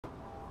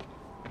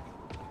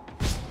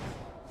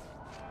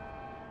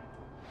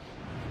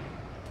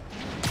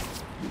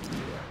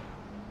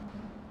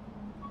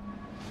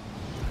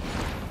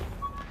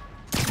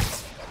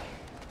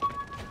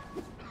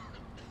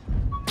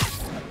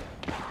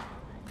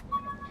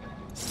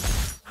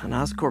An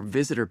Oscorp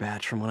visitor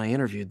badge from when I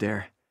interviewed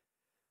there.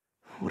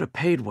 Would have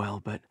paid well,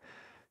 but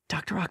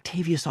Dr.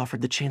 Octavius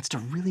offered the chance to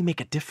really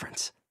make a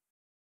difference.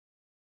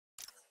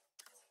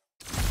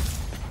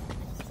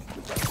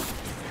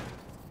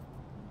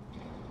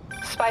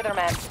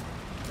 Spider-Man.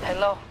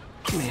 Hello.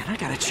 Man, I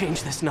gotta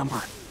change this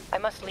number. I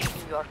must leave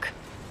New York.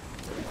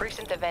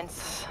 Recent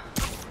events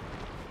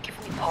give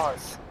me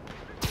pause.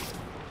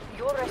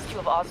 Your rescue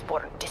of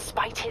Osborn,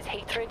 despite his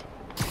hatred,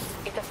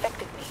 it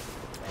affected me.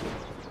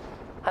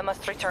 I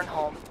must return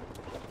home.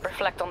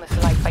 Reflect on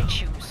this life I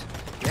choose.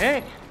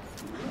 Dang.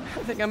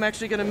 I think I'm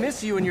actually gonna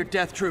miss you and your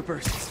death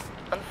troopers.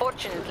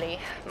 Unfortunately,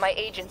 my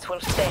agents will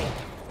stay.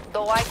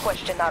 Though I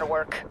question our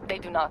work, they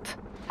do not.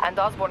 And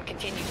Osborn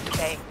continues to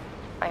pay.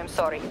 I am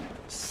sorry.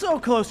 So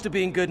close to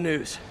being good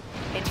news.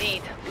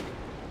 Indeed.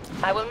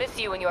 I will miss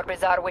you and your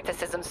bizarre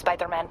witticism,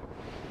 Spider-Man.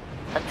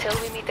 Until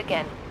we meet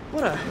again.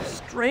 What a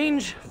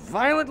strange,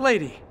 violent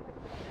lady.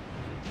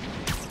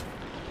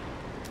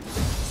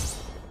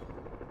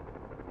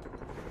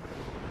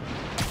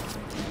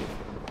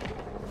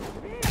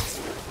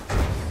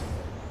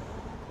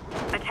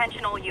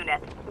 Attention all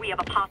units. We have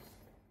a possible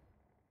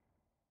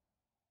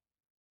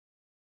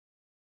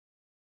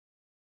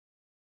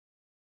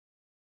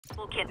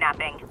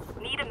kidnapping.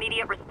 Need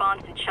immediate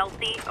response in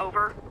Chelsea.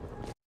 Over.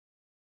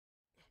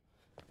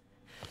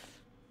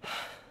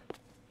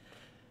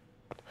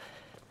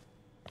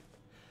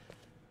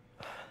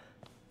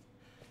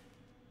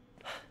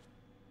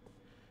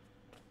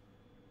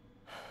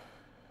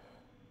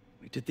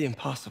 We did the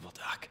impossible,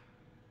 Doc.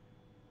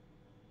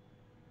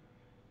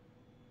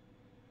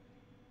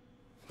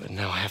 But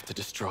now I have to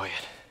destroy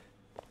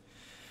it.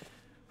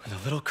 With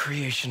a little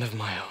creation of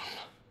my own.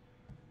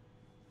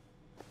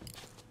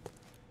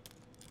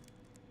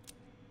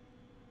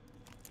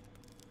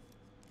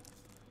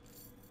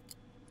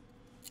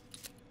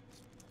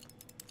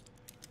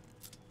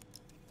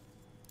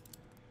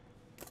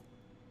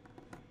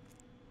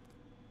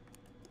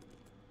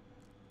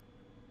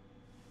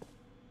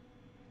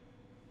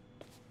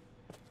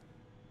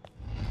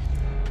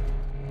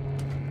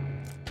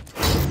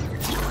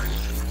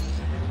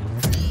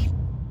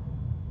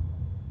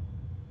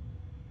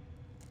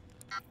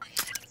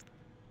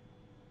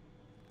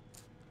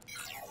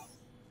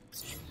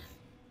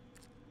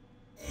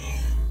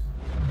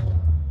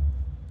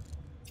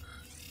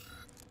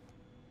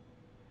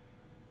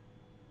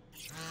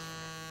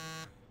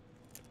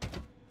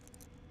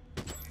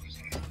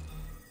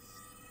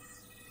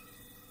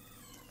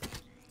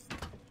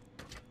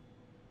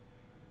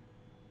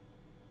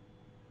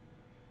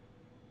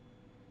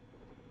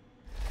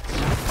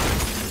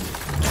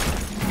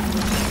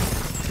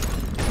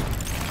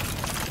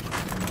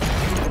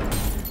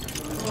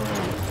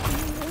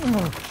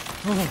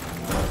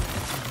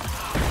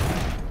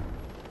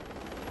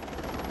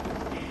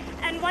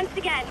 And once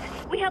again,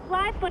 we have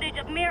live footage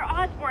of Mayor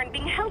Osborn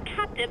being held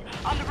captive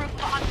on the roof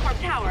of Oscorp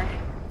Tower.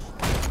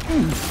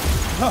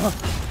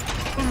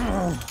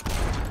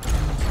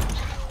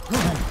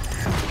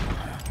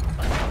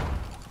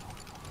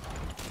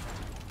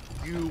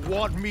 You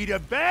want me to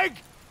beg?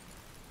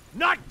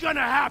 Not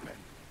gonna happen!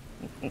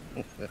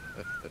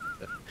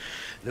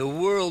 The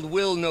world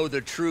will know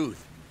the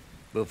truth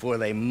before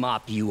they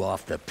mop you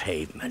off the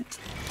pavement.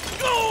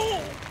 Go!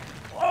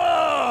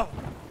 Oh!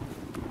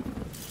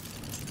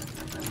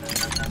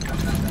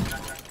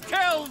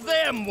 Tell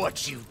them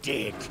what you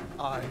did.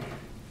 I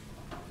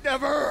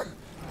never...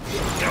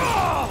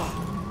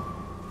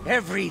 Oh!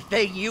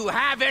 Everything you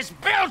have is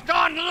built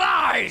on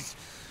lies!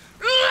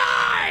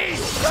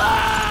 Lies!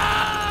 Ah!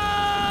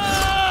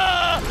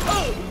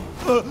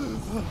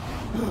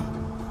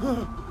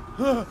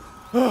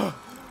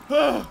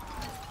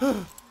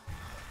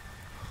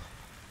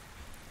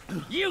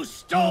 You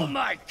stole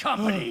my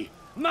company,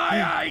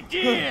 my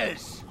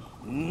ideas!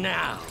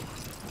 Now,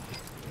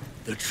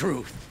 the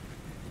truth.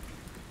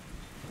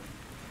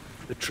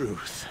 The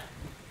truth.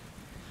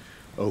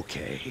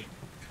 Okay.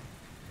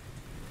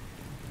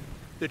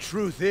 The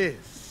truth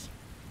is,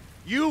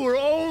 you were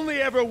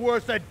only ever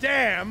worth a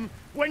damn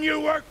when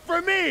you worked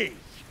for me!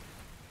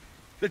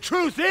 The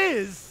truth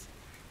is,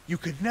 you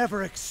could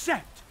never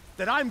accept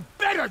that I'm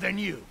better than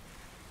you!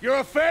 You're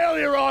a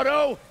failure,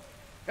 Otto!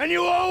 And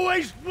you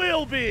always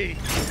will be!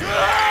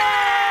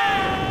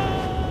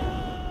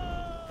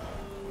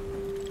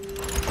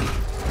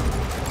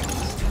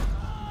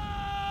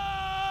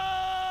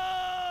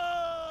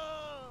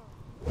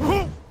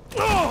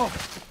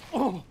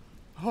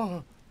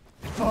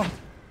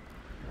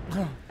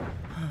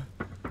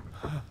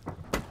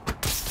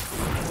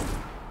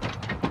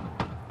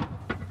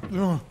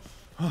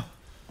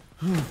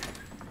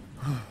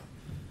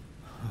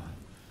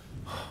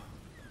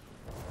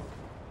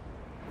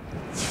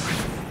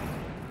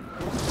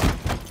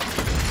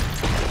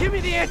 Give me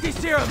the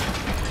anti-serum!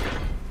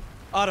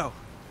 Otto,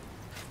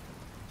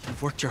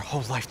 you've worked your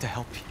whole life to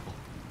help people.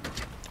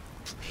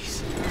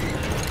 Please.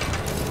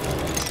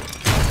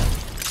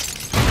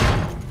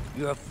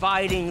 You're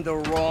fighting the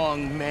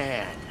wrong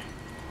man.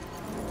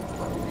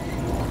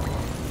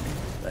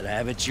 But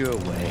have it your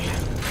way.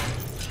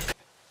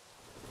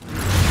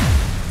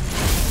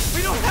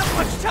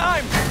 much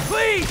time!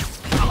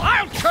 Please!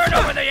 I'll turn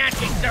over the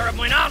anti-serum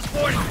when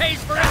Osborn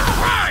pays for his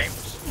crimes!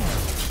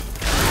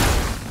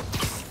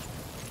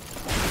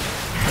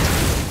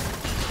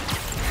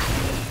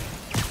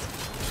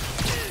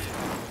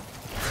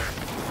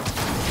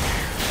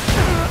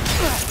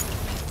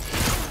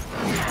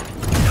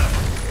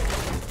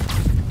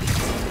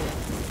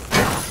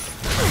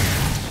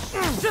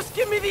 Just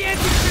give me the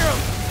anti-serum!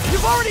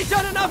 You've already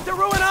done enough to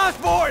ruin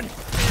Osborn!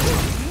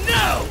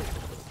 No!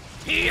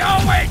 He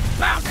always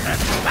bounces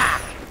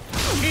back!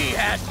 He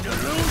has to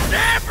lose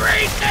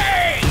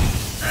everything!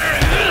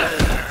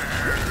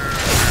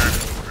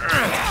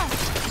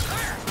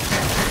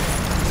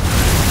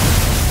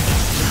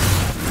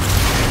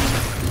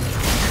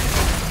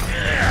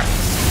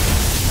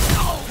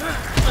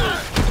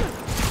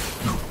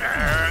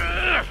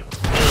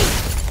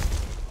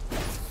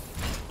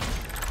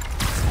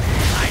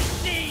 I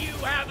see you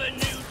have a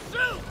new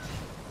suit!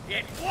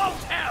 It won't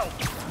help!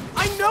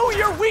 I know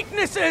your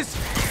weaknesses!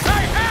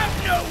 I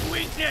have no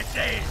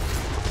weaknesses!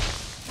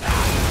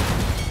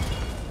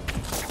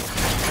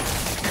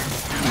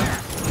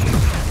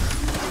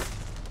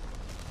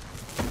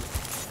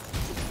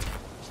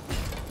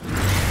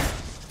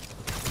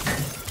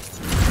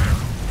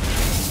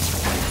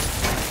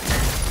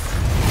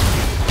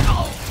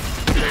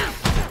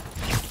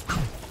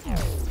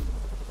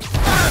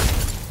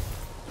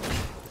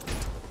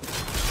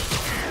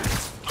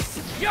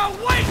 You're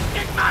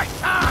wasting my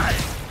time!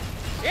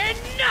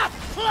 Enough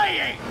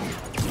playing!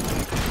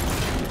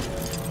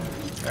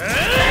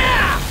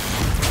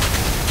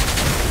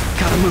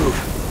 Gotta move.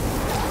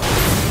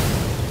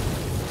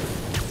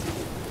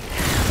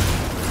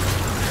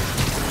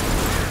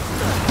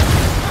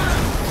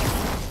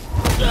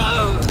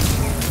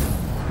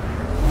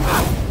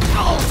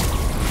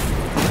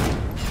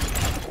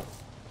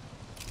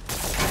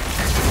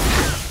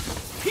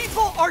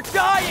 People are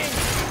dying!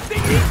 They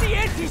need the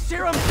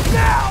anti-serum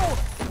now!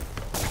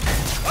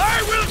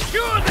 I will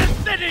cure the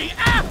city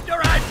after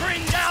I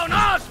bring down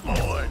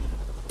Osborn!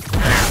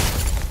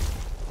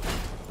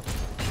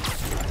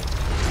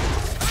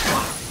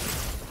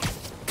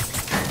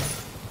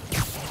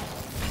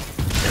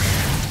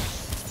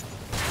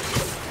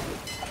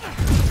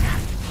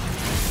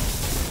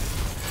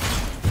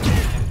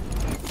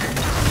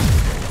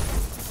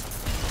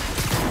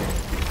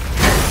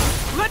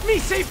 Let me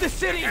save the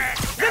city!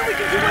 Then we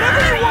can do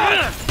whatever you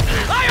want!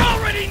 I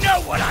already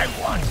know what I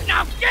want!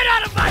 Now get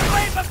out of my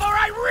way before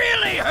I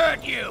really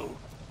hurt you!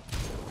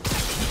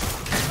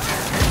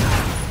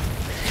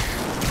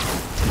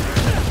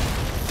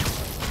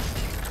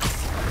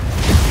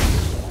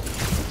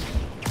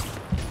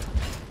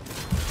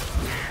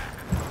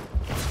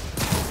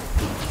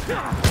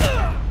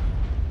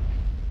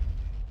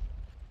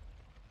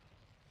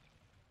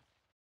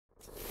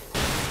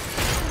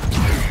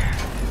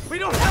 We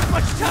don't have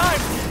much time!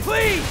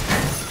 Please!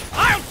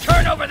 I'll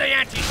turn over the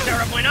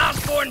anti-serum when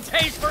Osborn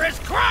pays for his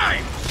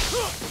crimes!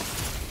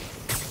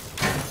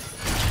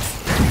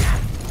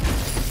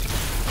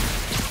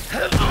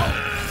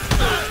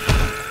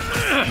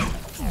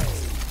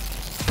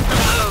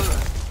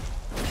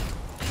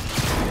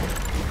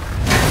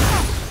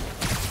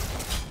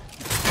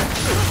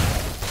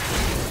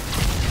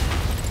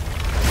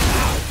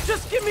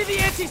 Just give me the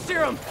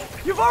anti-serum!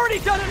 You've already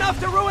done enough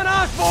to ruin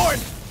Osborn!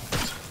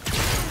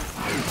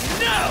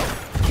 No!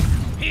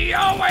 He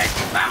always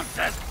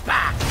bounces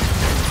back!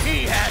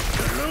 He has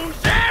to lose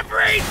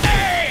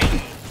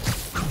everything!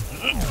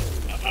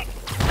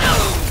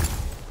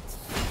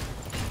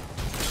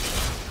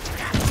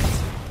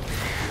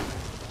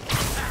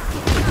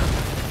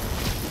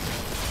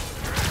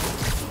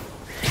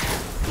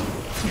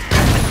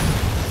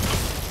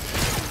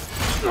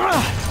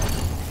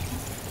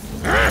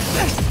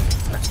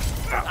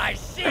 I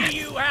see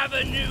you have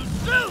a new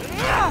suit!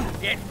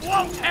 It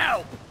won't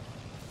help!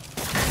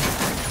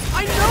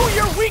 I know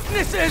your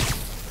weaknesses!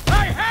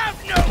 I have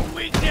no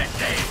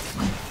weaknesses!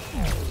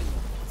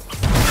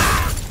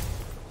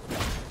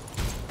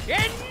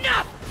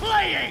 Enough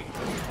playing!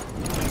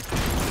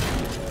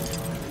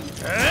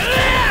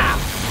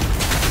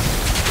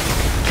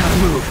 Gotta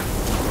move.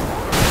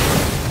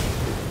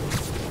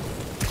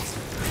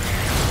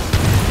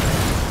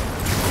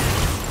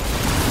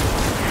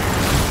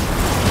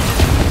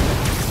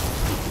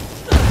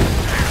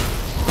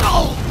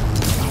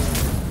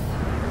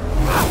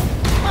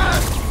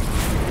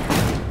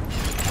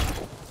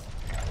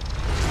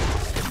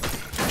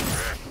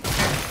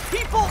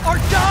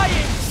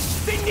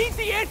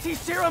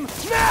 Anti-serum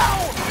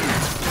now!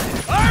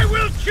 I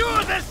will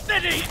cure the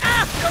city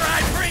after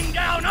I bring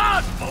down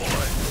Osborn!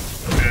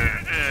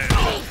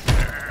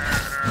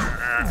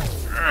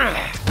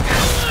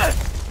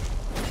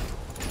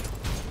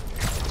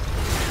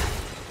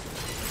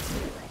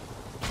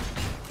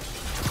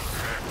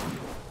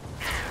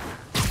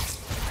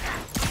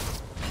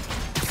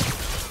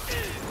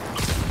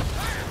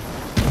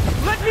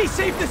 Let me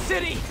save the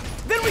city!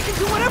 Then we can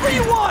do whatever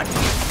you want!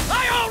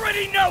 I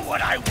already know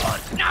what I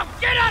want! Now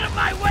get out of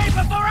my way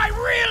before I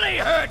really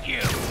hurt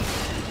you!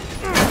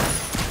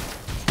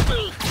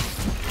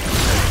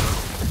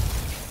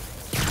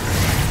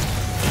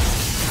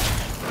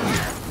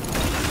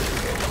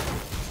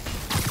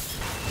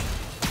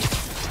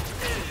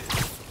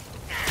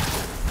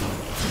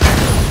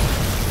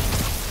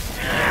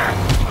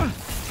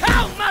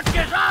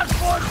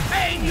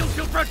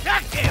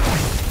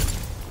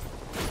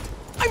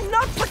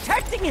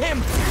 fighting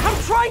him!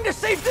 I'm trying to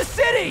save the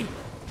city!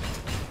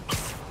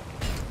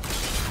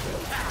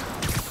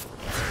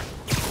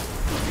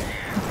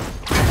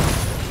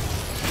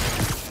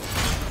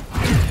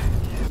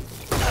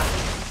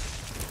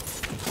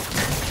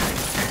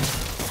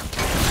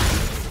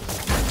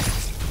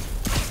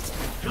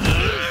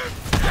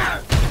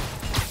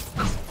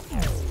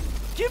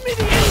 Give me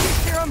the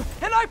anti-serum,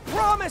 and I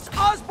promise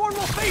Osborn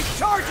will face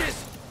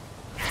charges!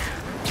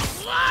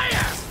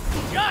 Liar!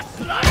 Just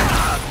like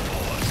Osborn!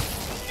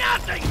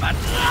 Nothing but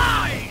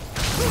lies!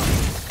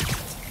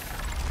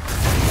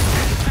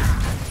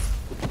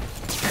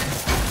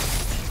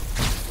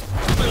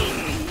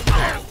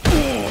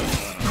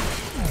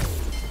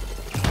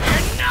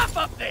 Enough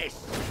of this!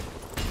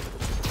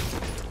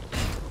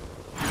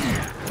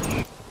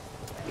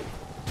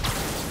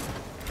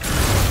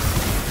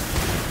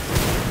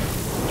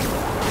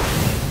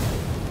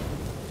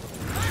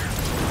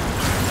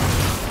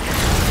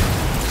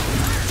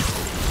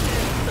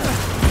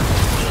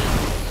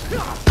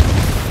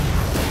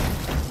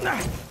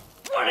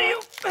 What are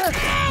you?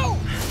 Ow!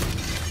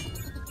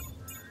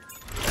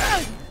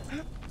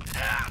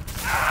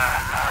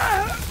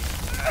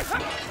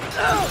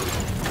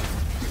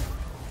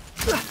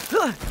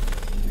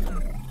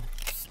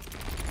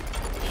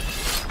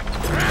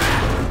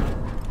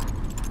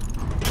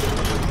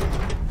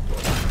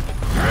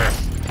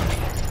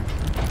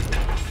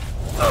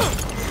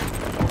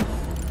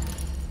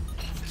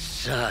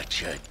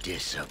 Such a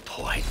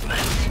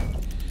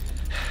disappointment.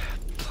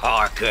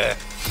 Parker.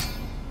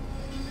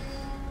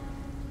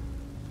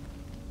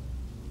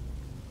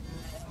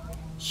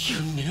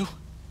 You knew?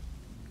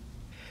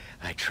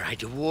 I tried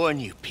to warn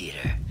you,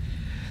 Peter,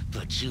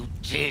 but you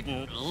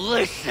didn't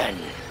listen.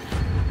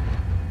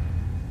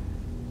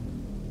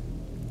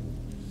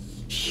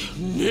 You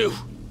knew.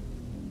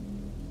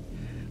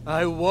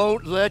 I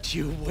won't let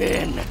you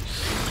win.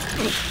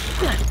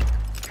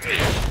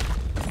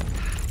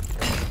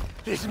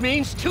 This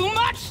means too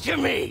much to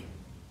me!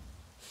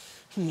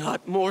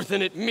 Not more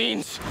than it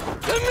means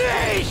to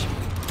me!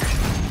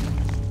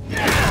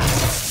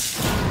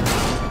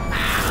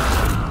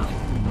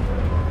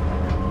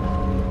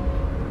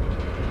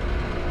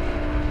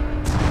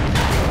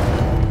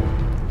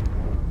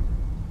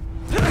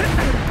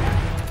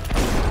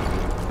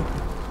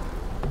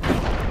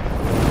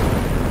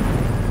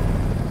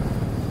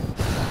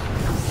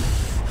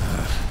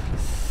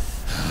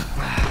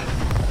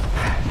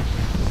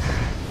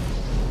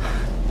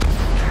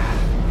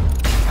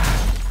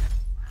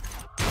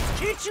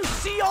 Can't you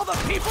see all the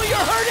people you're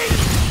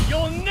hurting?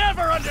 You'll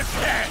never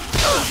understand!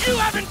 You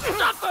haven't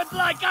suffered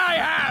like I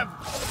have!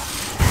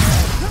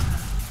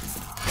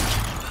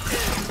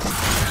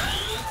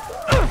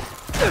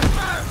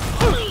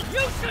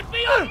 You should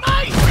be on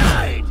my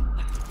side!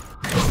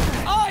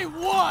 I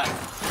won!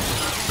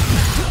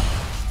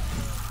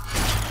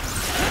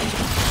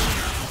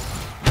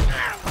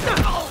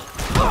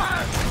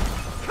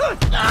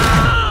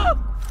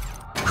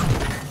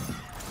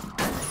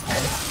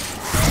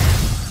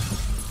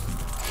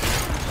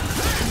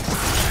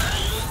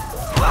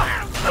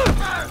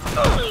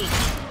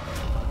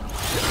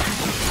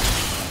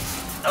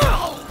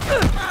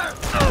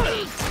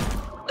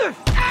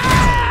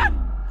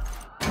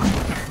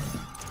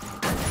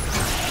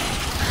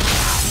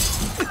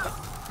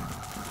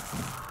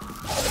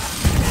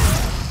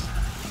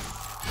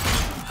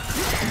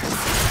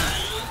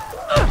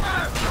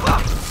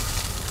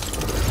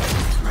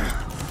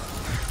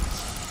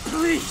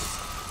 Please,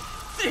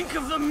 think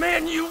of the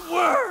man you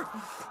were!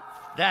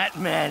 That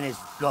man is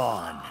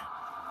gone.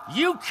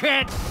 You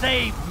can't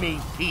save me,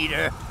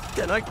 Peter.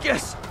 Then I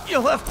guess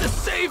you'll have to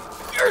save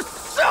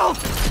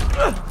yourself!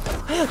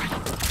 You're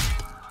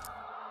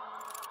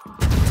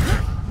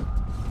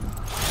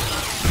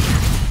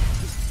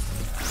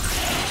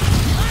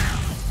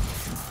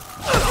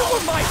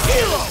my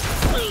hero!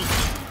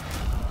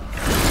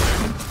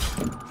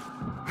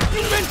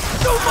 You meant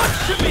so much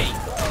to me!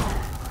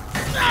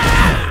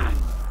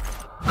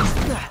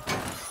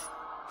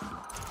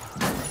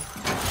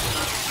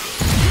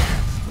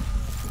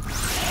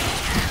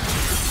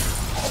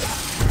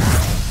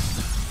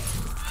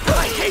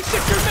 I hate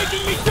that you're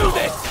making me do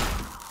this!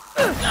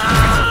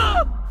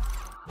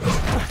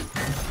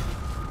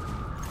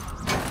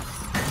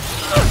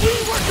 We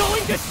were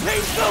going to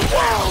save the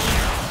world!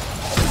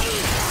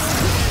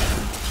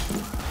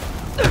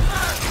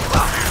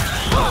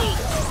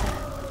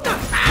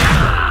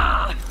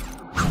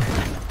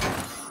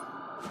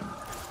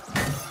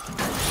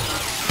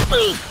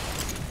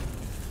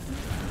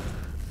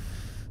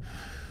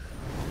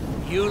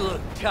 You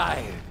look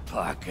tired,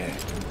 Parker.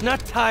 Not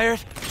tired.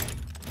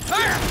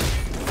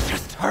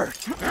 Just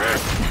hurt.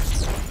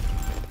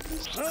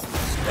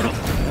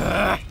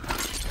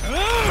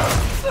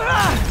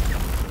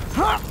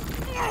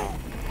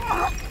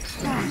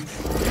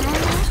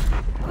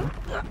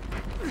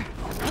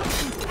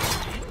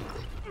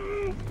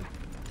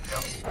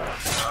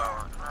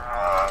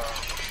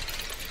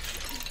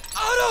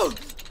 Otto!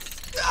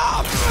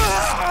 Stop!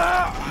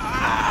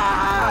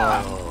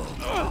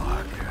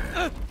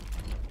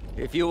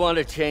 If you want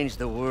to change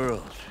the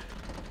world,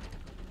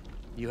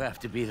 you have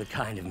to be the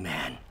kind of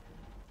man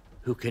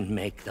who can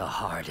make the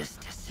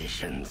hardest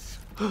decisions.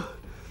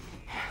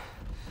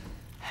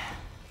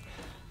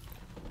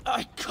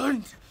 I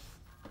couldn't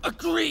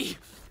agree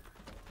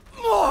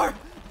more!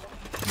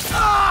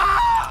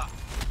 Ah!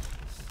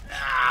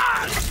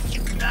 Ah!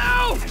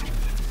 No!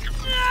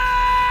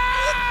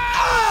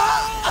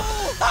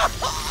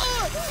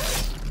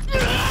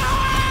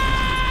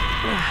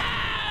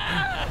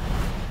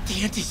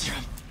 The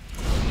anti-serum.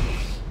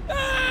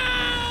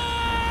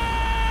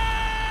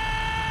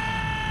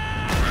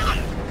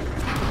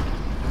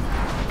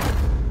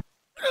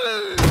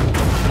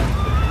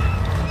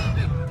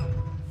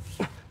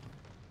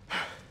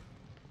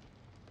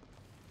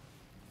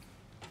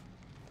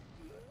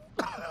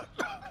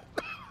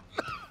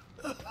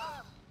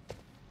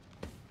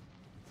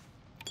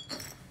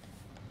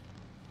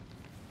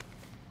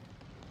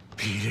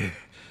 Peter,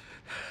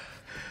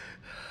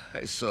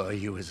 I saw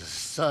you as a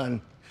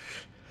son.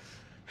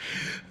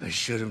 I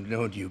should have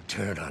known you'd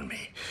turn on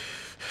me,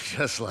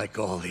 just like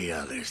all the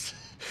others.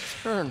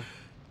 Turn.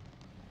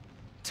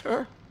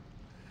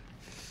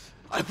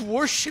 I've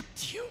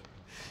worshipped you.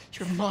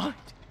 Your mind,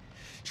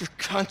 your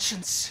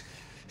conscience,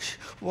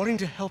 wanting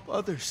to help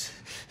others.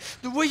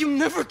 The way you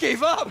never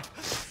gave up.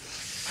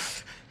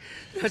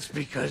 That's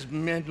because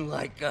men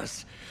like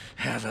us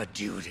have a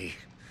duty,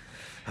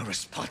 a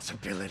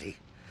responsibility,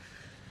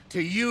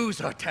 to use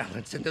our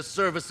talents in the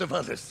service of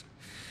others.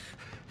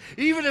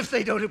 Even if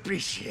they don't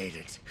appreciate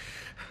it,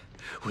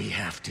 we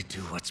have to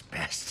do what's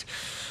best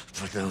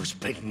for those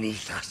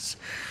beneath us,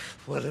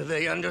 whether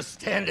they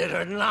understand it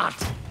or not.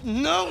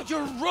 No,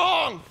 you're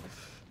wrong!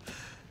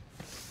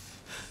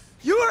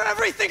 You are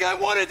everything I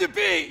wanted to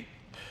be!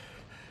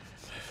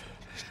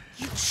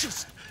 You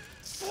just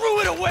threw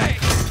it away!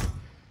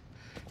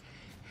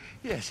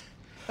 Yes,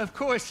 of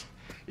course.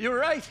 You're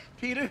right,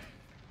 Peter.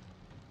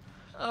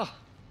 Oh,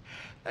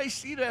 I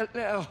see that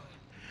now.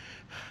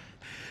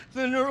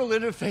 The neural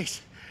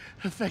interface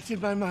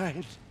affected my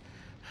mind.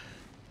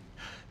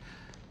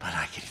 But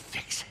I can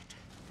fix it.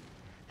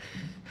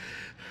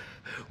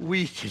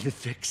 We can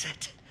fix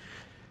it.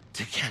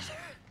 Together.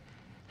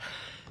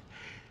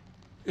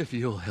 If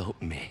you'll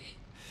help me.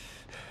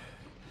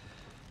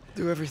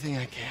 Do everything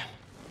I can.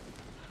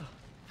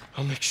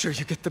 I'll make sure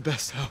you get the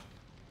best help.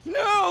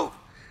 No!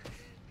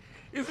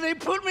 If they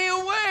put me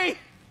away,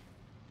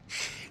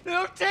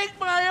 they'll take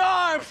my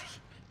arms.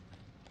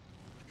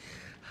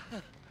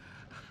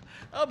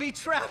 I'll be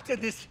trapped in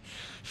this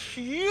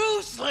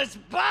useless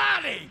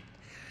body.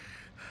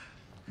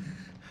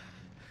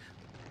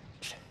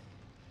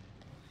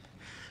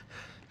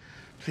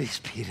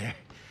 Please, Peter.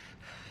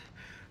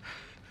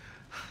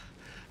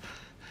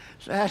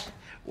 That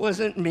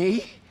wasn't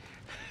me.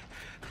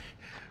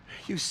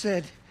 You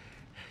said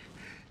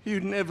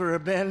you'd never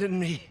abandon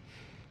me.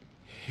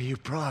 You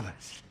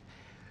promised.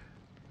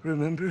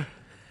 Remember?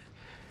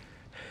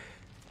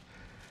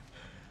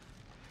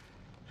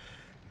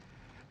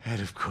 And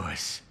of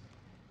course,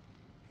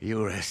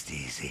 you rest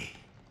easy,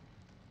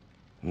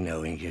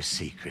 knowing your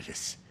secret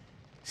is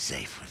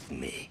safe with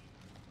me.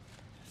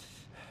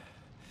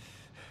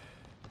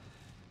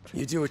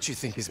 You do what you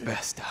think is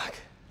best, Doc.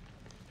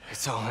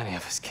 It's all any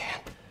of us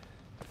can.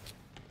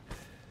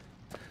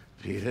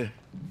 Peter?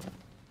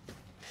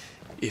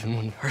 Even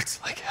when it hurts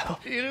like hell.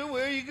 Peter,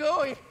 where are you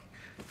going?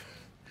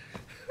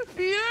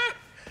 Peter?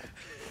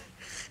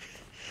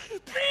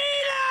 Peter!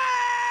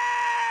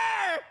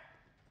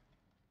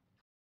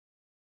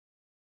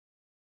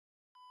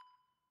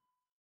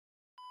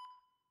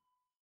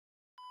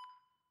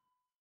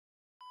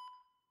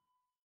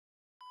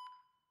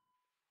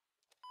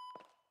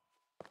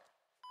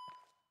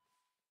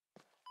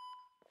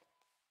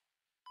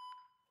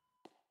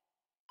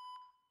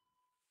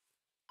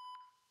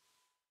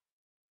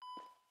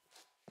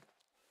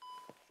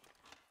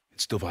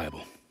 It's still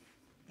viable.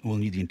 We'll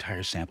need the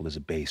entire sample as a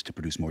base to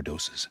produce more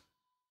doses.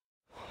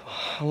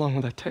 How long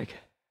will that take?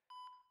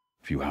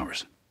 A few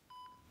hours.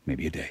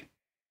 Maybe a day.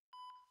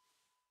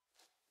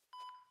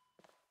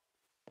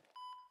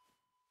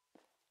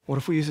 What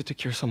if we use it to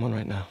cure someone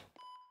right now?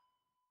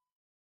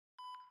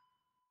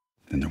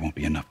 Then there won't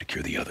be enough to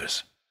cure the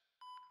others.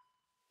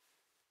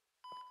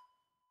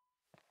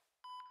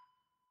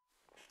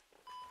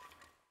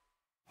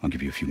 I'll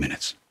give you a few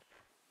minutes.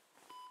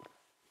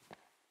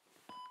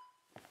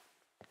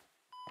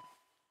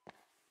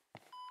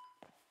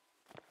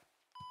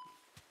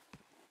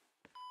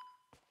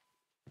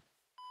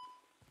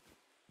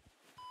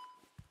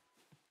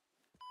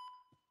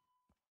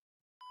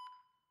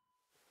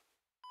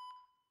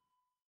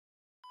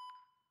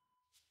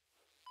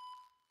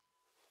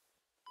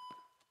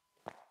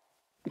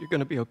 You're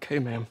gonna be okay,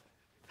 ma'am.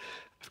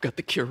 I've got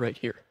the cure right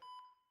here.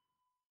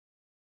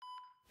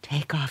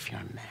 Take off your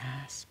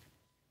mask.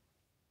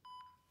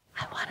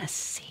 I want to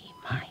see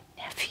my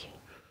nephew.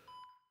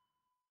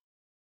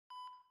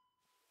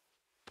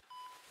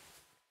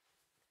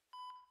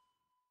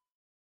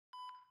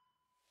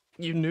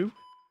 You knew?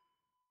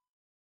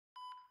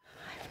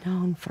 I've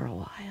known for a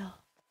while.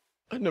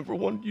 I never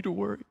wanted you to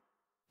worry.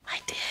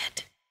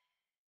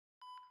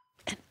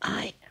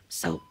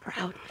 so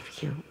proud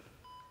of you.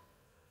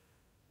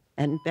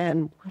 And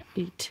Ben would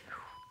be too.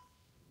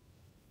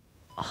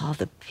 All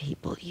the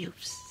people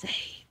you've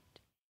saved.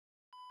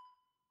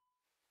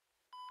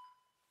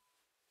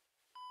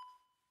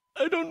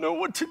 I don't know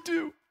what to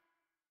do.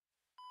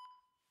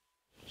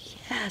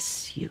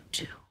 Yes, you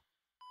do.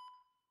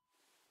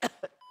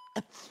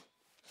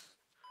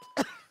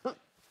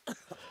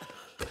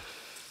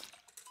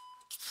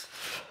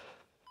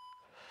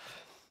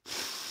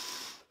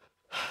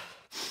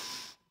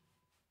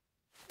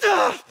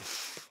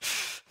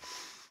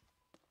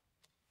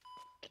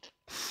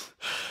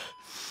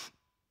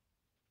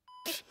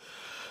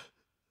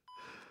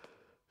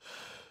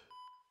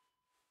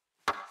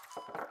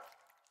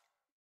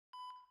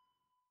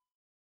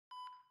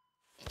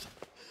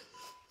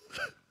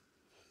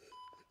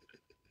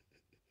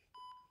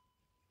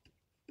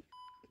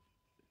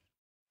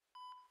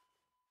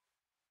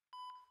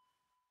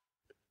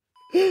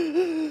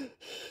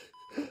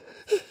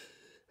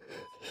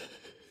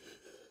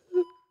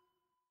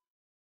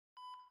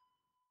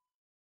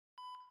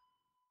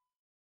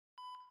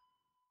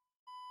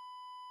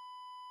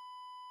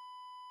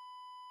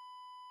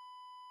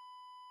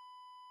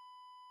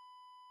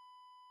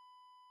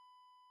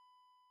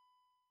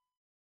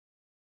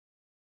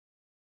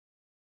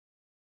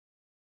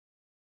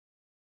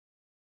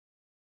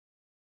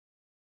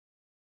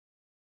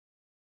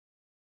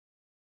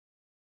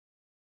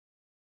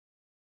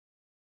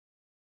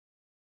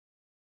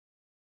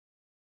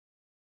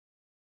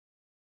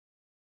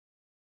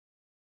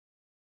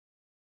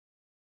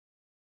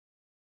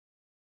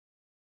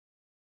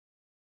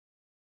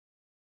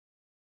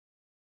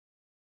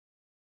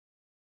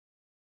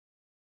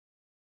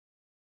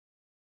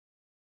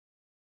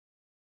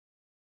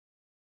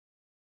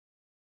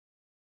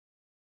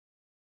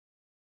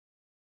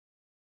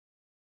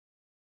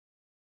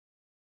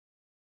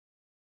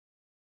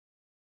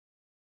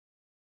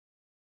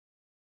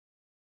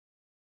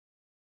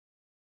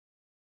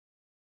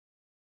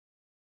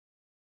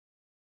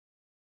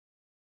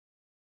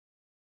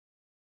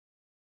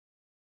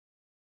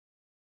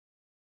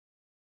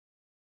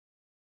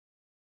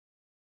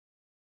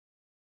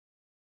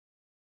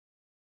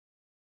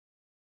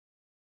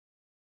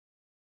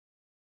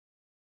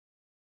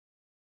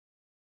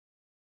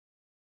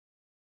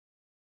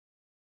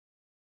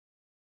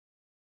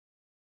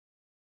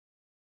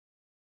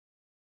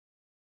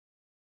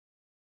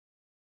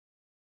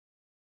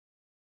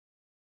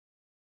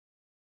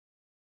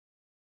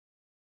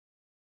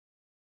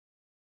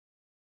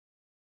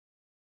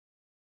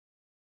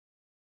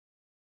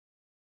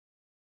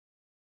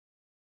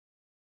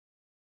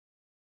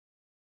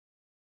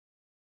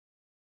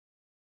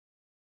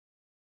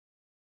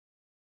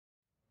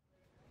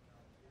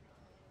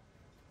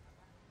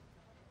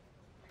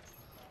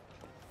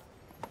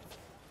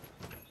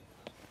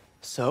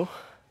 So,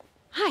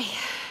 Hi,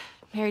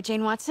 Mary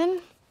Jane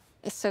Watson,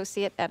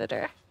 Associate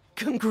Editor.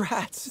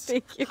 congrats.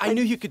 Thank you. I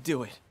knew you could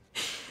do it.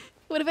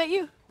 What about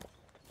you?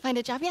 Find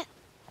a job yet?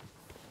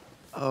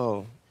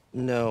 Oh,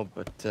 no,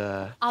 but,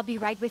 I'll be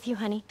right with you,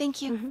 honey.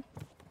 Thank you.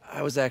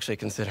 I was actually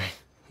considering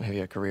maybe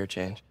a career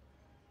change.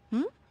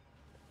 Yeah,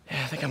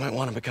 I think I might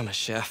want to become a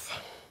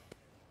chef.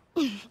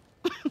 I'm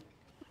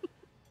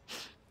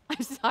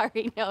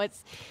sorry. No,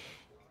 it's...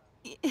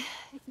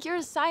 You're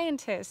a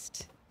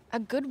scientist. A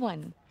good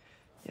one.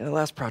 Yeah, the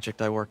last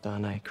project I worked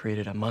on, I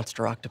created a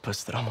monster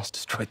octopus that almost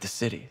destroyed the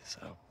city,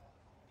 so...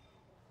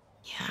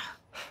 Yeah.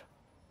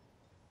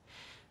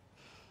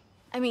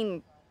 I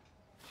mean,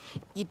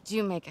 you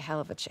do make a hell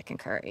of a chicken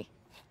curry.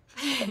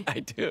 I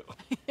do.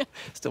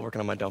 Still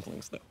working on my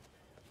dumplings, though.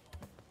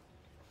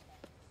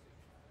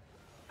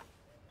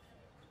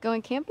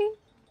 Going camping?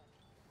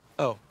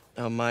 Oh,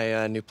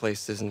 my new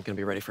place isn't gonna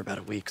be ready for about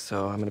a week,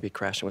 so I'm gonna be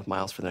crashing with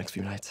Miles for the next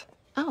few nights.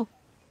 Oh.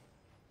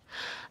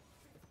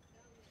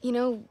 You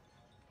know,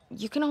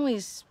 you can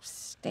always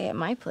stay at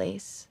my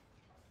place.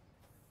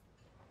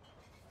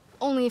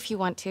 Only if you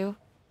want to.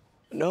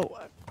 No,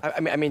 I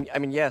mean,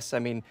 yes, I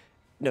mean,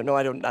 no,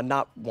 I don't, I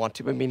not want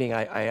to, but meaning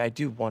I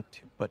do want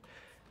to, but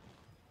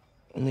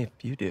only if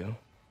you do.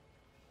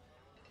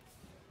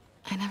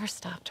 I never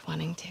stopped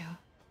wanting to.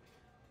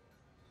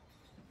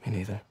 Me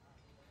neither.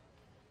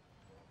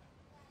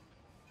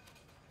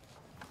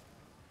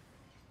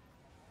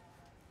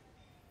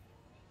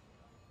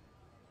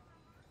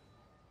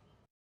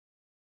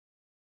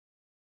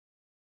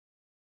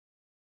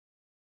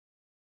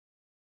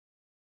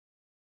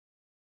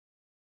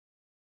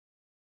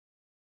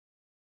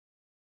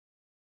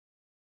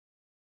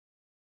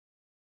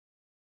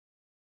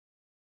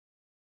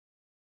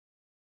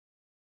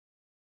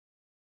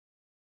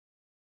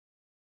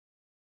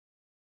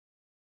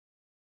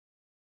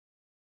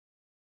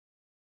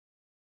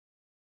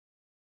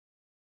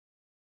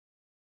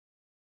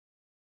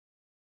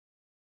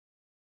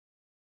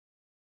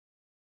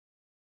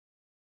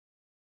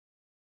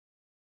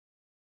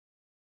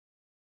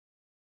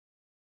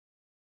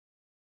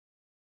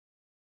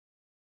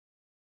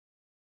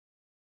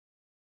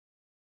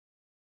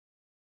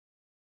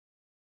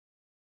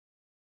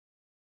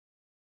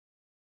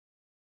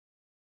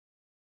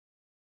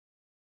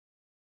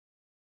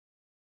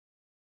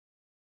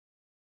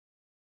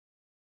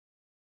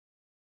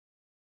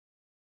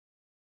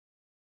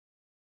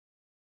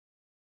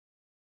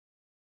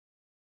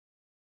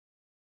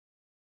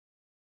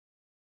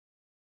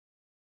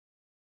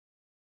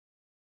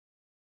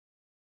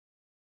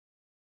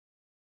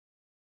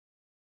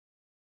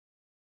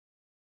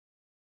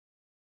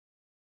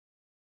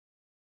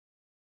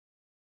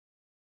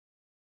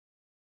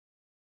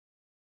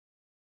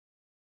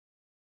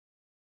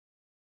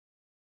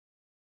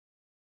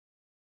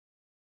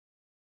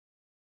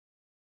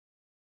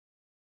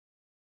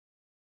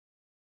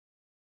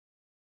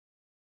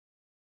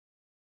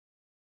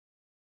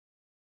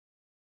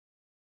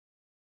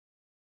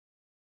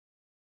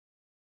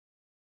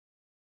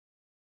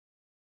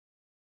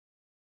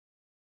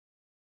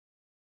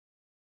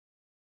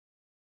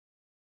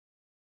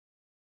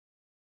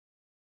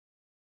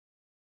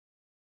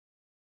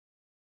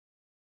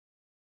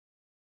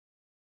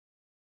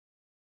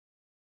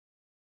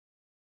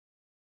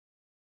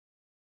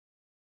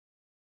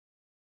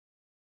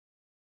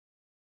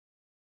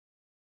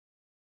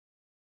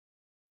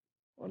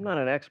 Well, I'm not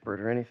an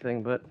expert or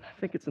anything, but I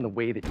think it's in the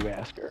way that you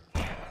ask her.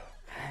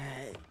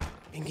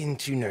 I'm getting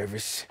too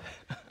nervous.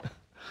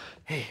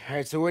 Hey, all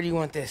right, so where do you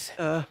want this?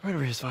 Right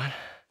over here's fine.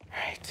 All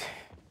right.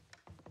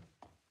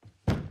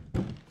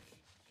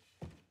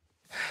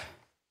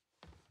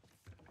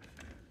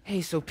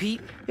 Hey, so Pete?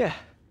 Yeah.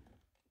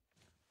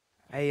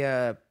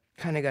 I,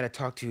 kinda gotta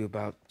talk to you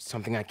about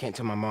something I can't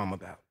tell my mom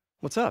about.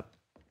 What's up?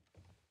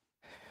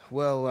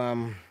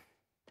 Well,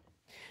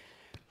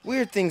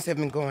 weird things have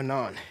been going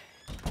on.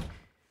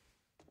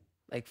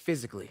 Like,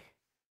 physically.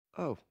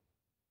 Oh.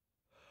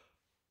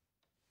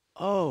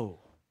 Oh.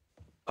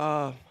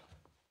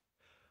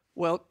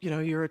 Well, you know,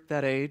 you're at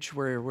that age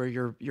where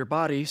your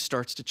body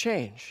starts to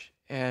change.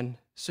 And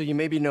so you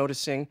may be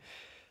noticing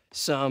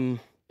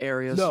some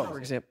areas, No. for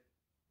example.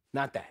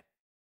 Not that.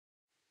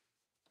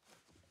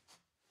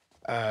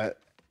 I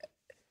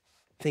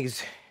think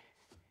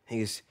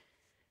it's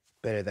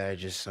better that I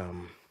just,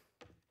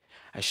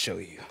 I show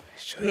you.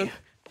 No.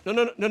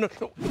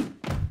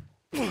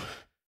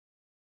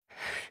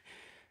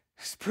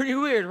 It's pretty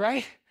weird,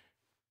 right?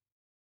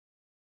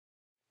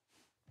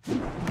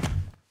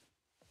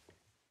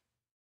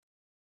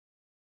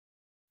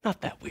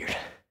 Not that weird.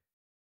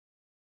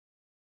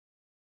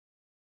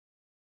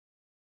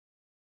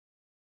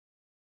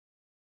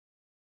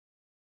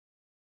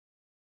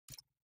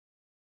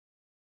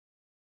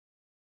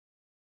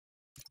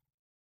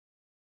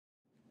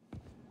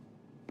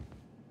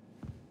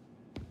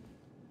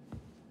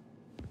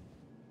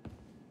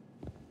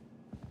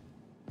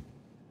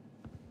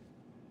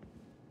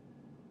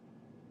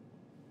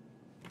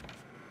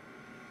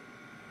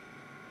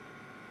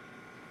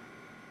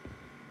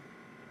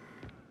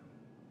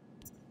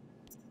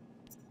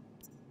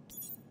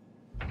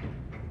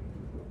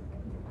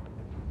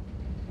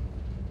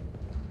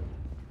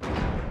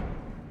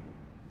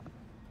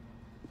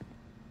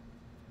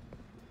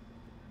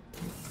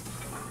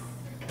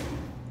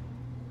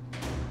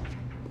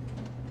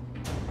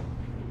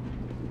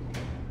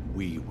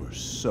 We were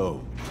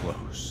so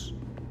close.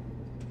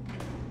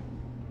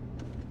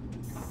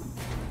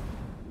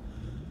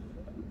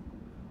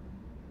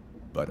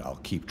 But I'll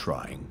keep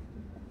trying.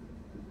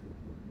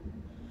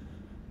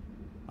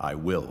 I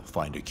will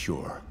find a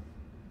cure.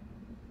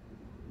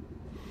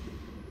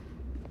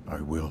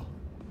 I will.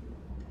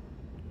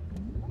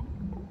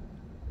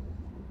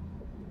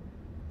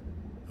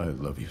 I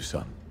love you,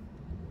 son.